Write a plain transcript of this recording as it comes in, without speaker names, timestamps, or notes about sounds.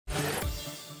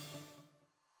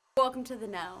Welcome to the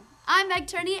Know. I'm Meg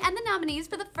Turney, and the nominees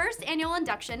for the first annual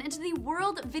induction into the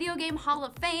World Video Game Hall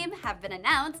of Fame have been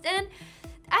announced, and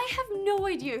I have no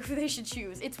idea who they should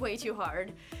choose. It's way too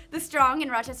hard. The Strong in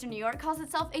Rochester, New York calls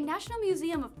itself a National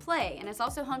Museum of Play and is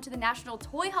also home to the National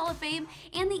Toy Hall of Fame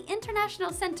and the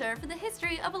International Center for the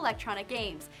History of Electronic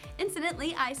Games.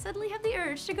 Incidentally, I suddenly have the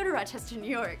urge to go to Rochester, New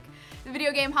York. The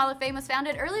Video Game Hall of Fame was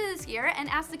founded earlier this year and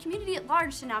asked the community at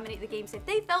large to nominate the games that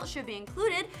they felt should be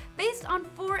included based on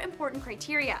 4 important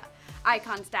criteria.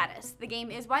 Icon status. The game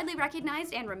is widely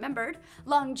recognized and remembered.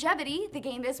 Longevity. The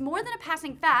game is more than a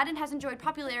passing fad and has enjoyed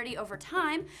popularity over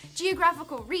time.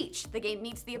 Geographical reach. The game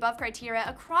meets the above criteria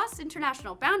across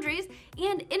international boundaries.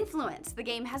 And influence. The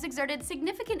game has exerted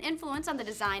significant influence on the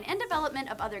design and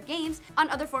development of other games, on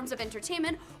other forms of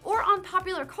entertainment, or on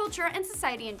popular culture and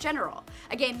society in general.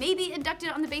 A game may be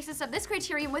inducted on the basis of this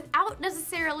criterion without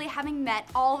necessarily having met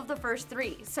all of the first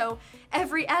 3. So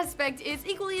every aspect is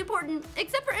equally important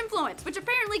except for influence, which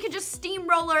apparently could just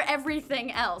steamroller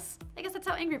everything else. I guess that's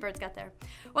how Angry Birds got there.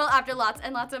 Well, after lots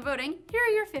and lots of voting, here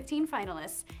are your 15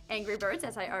 finalists. Angry Birds,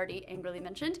 as I already angrily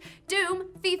mentioned, Doom,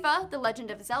 FIFA, The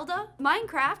Legend of Zelda,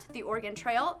 Minecraft, The Oregon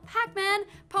Trail, Pac-Man,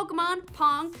 Pokemon,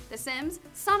 Pong, The Sims,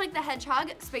 Sonic the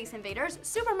Hedgehog, Space Invaders,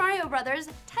 Super Mario Bros.,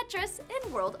 Tetris,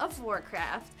 and World of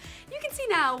Warcraft. You can see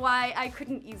now why I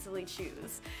couldn't easily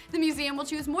choose. The museum will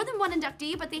choose more than one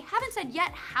inductee, but they haven't said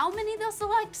yet how many they'll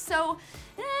select, so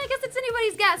I guess it's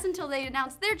anybody's guess until they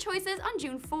announce their choices on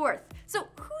June 4th. So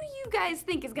who do you guys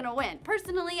think is gonna win?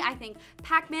 Personally, I think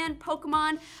Pac-Man,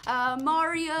 Pokemon,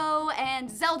 Mario, and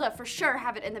Zelda for sure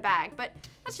have it in the bag, but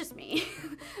that's just me.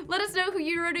 Let us know who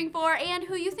you're rooting for and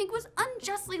who you think was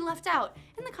unjustly left out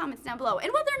in the comments down below,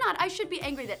 and whether or not I should be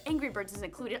angry that Angry Birds is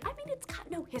included. I mean, it's got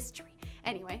no history.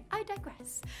 Anyway, I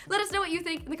digress. Let us know what you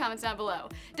think in the comments down below.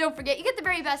 Don't forget, you get the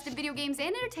very best in video games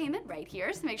and entertainment right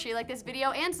here, so make sure you like this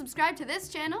video and subscribe to this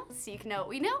channel so you can know what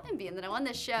we know and be in the know on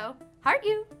this show. Heart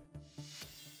you!